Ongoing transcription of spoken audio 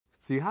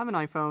So you have an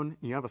iPhone,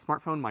 you have a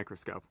smartphone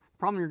microscope. The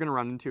problem you're going to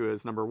run into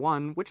is, number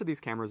one, which of these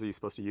cameras are you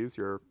supposed to use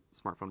your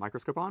smartphone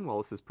microscope on? Well,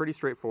 this is pretty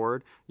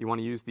straightforward. You want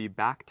to use the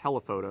back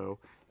telephoto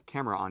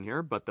camera on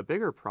here, but the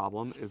bigger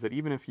problem is that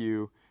even if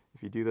you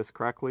do this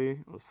correctly,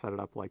 we'll set it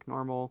up like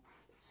normal,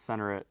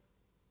 center it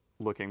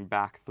looking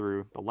back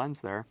through the lens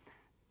there,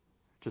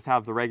 just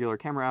have the regular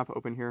camera app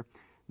open here.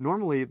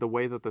 Normally, the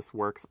way that this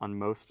works on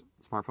most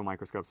smartphone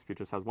microscopes, if it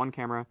just has one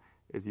camera,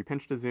 is you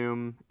pinch to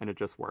zoom and it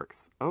just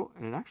works. Oh,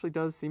 and it actually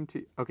does seem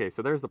to... Okay,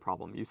 so there's the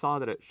problem. You saw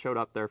that it showed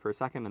up there for a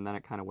second and then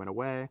it kind of went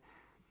away.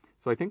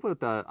 So I think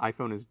what the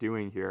iPhone is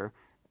doing here,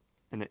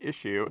 and the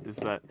issue, is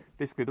that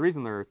basically the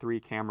reason there are 3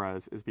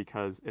 cameras is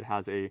because it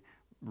has a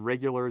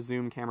regular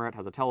zoom camera, it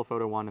has a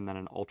telephoto one, and then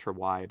an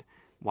ultra-wide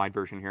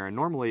version here. And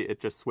normally it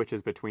just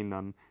switches between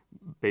them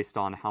based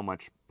on how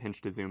much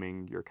pinch to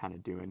zooming you're kind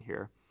of doing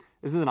here.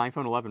 This is an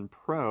iPhone 11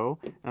 Pro,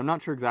 and I'm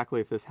not sure exactly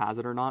if this has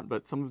it or not,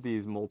 but some of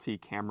these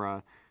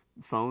multi-camera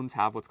phones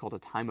have what's called a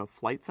time of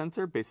flight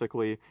sensor.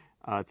 Basically,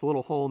 it's a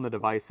little hole in the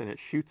device and it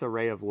shoots a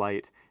ray of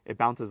light. It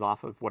bounces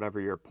off of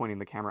whatever you're pointing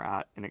the camera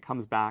at and it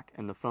comes back,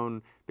 and the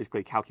phone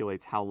basically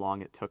calculates how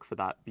long it took for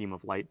that beam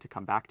of light to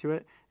come back to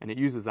it, and it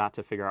uses that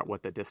to figure out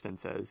what the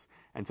distance is.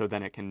 And so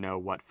then it can know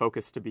what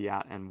focus to be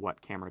at and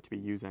what camera to be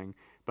using.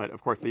 But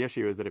of course the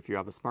issue is that if you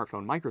have a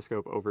smartphone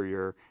microscope over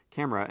your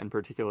camera, in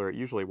particular, it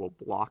usually will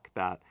block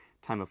that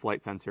time of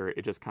flight sensor.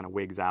 It just kind of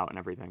wigs out and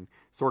everything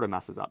sort of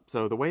messes up.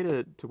 So the way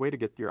to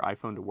get your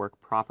iPhone to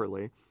work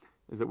properly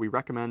is that we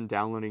recommend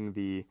downloading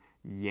the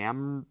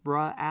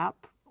Yamera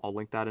app. I'll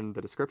link that in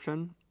the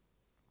description.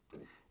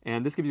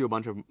 And this gives you a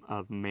bunch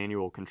of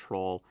manual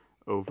control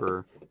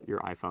over your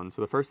iPhone.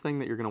 So the first thing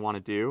that you're going to want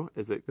to do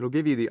is it'll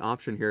give you the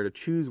option here to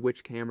choose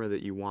which camera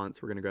that you want. So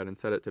we're going to go ahead and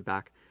set it to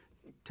back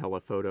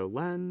telephoto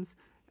lens.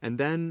 And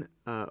then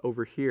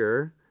over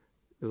here,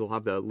 it'll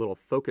have the little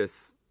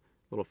focus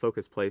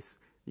place.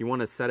 You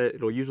want to set it,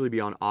 it'll usually be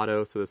on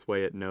auto, so this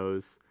way it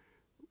knows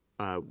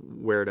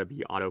where to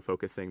be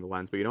auto-focusing the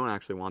lens, but you don't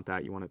actually want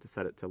that. You want it to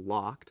set it to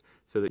locked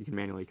so that you can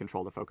manually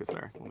control the focus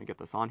there. Let me get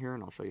this on here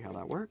and I'll show you how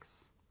that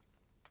works.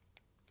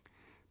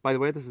 By the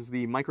way, this is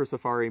the Micro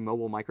Safari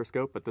Mobile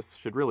Microscope, but this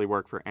should really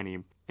work for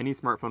any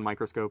smartphone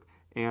microscope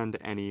and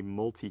any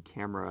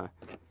multi-camera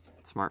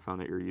smartphone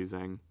that you're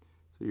using.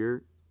 So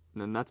and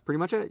then that's pretty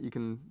much it.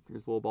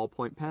 Here's a little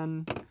ballpoint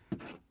pen,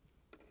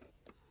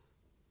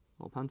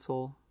 little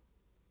pencil.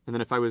 And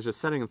then if I was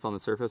just setting this on the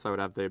surface, I would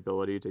have the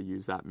ability to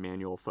use that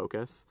manual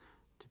focus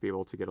to be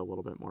able to get a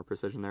little bit more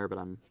precision there, but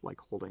I'm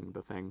like holding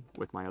the thing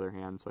with my other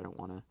hand, so I don't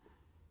want to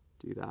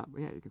do that.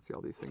 But yeah, you can see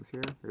all these things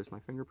here. Here's my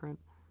fingerprint.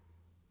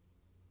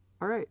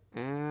 All right,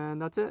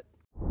 and that's it.